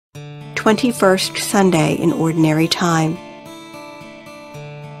21st Sunday in Ordinary Time.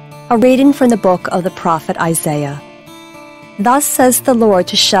 A reading from the book of the prophet Isaiah. Thus says the Lord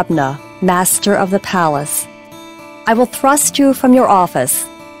to Shebna, master of the palace, I will thrust you from your office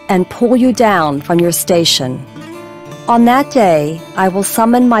and pull you down from your station. On that day I will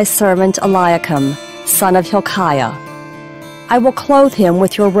summon my servant Eliakim, son of Hilkiah. I will clothe him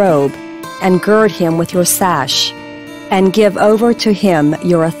with your robe and gird him with your sash, and give over to him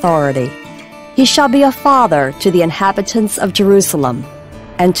your authority. He shall be a father to the inhabitants of Jerusalem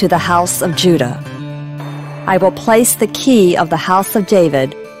and to the house of Judah. I will place the key of the house of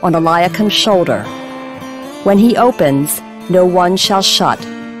David on Eliakim's shoulder. When he opens, no one shall shut.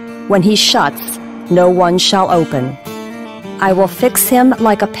 When he shuts, no one shall open. I will fix him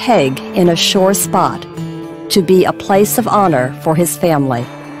like a peg in a sure spot, to be a place of honor for his family.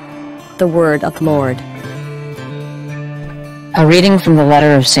 The word of the Lord. A reading from the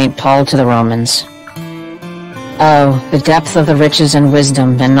letter of St. Paul to the Romans. Oh, the depth of the riches and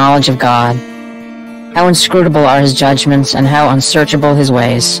wisdom and knowledge of God! How inscrutable are his judgments, and how unsearchable his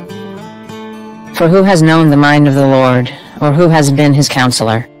ways! For who has known the mind of the Lord, or who has been his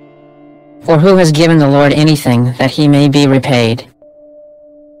counselor? Or who has given the Lord anything that he may be repaid?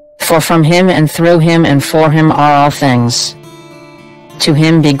 For from him and through him and for him are all things. To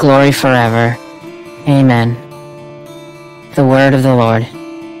him be glory forever. Amen. The word of the Lord.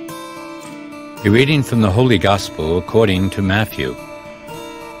 A reading from the Holy Gospel according to Matthew.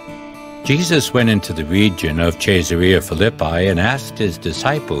 Jesus went into the region of Caesarea Philippi and asked his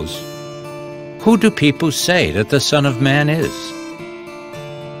disciples, Who do people say that the Son of Man is?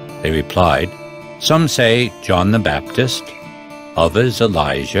 They replied, Some say John the Baptist, others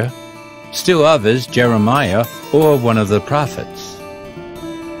Elijah, still others Jeremiah or one of the prophets.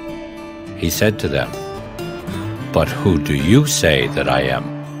 He said to them, But who do you say that I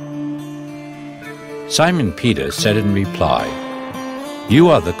am? Simon Peter said in reply, You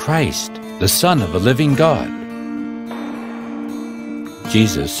are the Christ, the Son of the living God.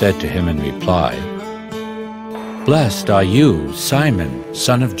 Jesus said to him in reply, Blessed are you, Simon,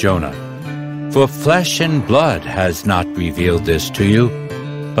 son of Jonah, for flesh and blood has not revealed this to you,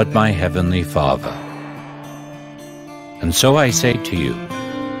 but my heavenly Father. And so I say to you,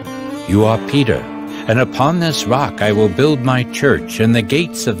 You are Peter, and upon this rock I will build my church, and the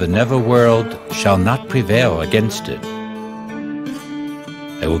gates of the netherworld shall not prevail against it.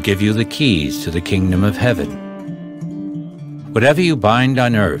 I will give you the keys to the kingdom of heaven. Whatever you bind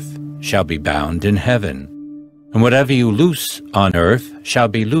on earth shall be bound in heaven, and whatever you loose on earth shall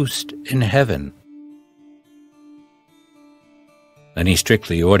be loosed in heaven. Then he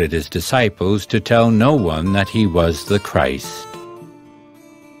strictly ordered his disciples to tell no one that he was the Christ.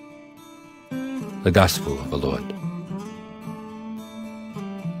 The Gospel of the Lord.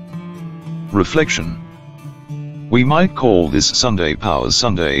 Reflection. We might call this Sunday Power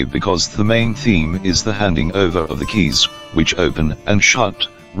Sunday because the main theme is the handing over of the keys, which open and shut,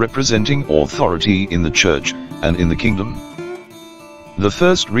 representing authority in the church and in the kingdom. The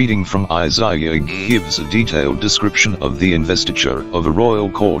first reading from Isaiah gives a detailed description of the investiture of a royal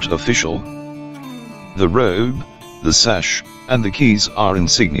court official. The robe, the sash, and the keys are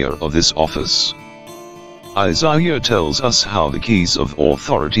insignia of this office. Isaiah tells us how the keys of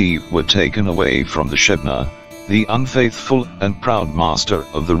authority were taken away from the Shebna, the unfaithful and proud master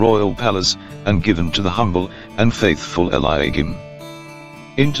of the royal palace, and given to the humble and faithful Eliakim.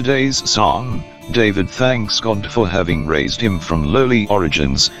 In today's psalm, David thanks God for having raised him from lowly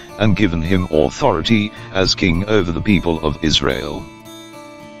origins and given him authority as king over the people of Israel.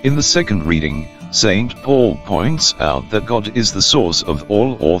 In the second reading, St. Paul points out that God is the source of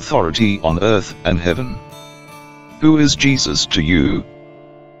all authority on earth and heaven. Who is Jesus to you?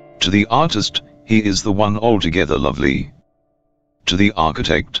 To the artist, he is the one altogether lovely. To the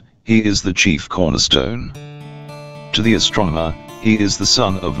architect, he is the chief cornerstone. To the astronomer, he is the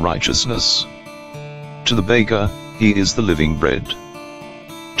sun of righteousness. To the baker, he is the living bread.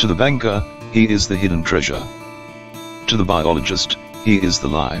 To the banker, he is the hidden treasure. To the biologist, he is the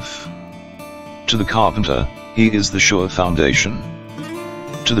life. To the carpenter, he is the sure foundation.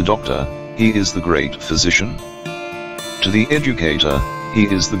 To the doctor, he is the great physician. To the educator, he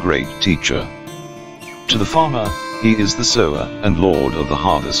is the great teacher. To the farmer, he is the sower and Lord of the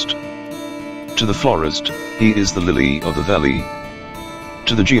harvest. To the florist, he is the lily of the valley.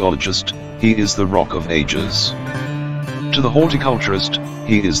 To the geologist, he is the rock of ages. To the horticulturist,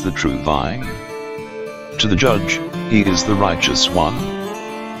 he is the true vine. To the judge, he is the righteous one.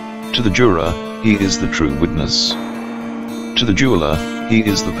 To the juror, he is the true witness. To the jeweler, he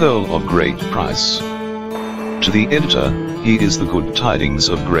is the pearl of great price. To the editor, he is the good tidings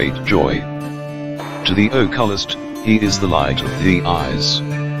of great joy. To the oculist, he is the light of the eyes.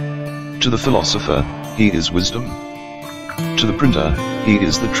 To the philosopher, he is wisdom. To the printer, he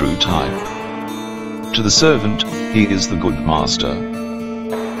is the true type. To the servant, he is the good master.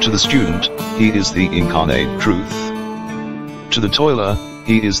 To the student, he is the incarnate truth. To the toiler,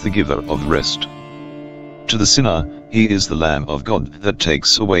 he is the giver of rest. To the sinner, he is the Lamb of God that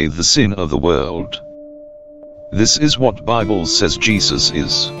takes away the sin of the world. This is what Bible says Jesus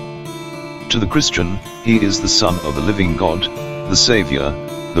is. To the Christian, he is the Son of the living God, the Savior,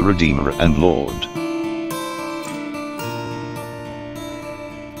 the Redeemer and Lord.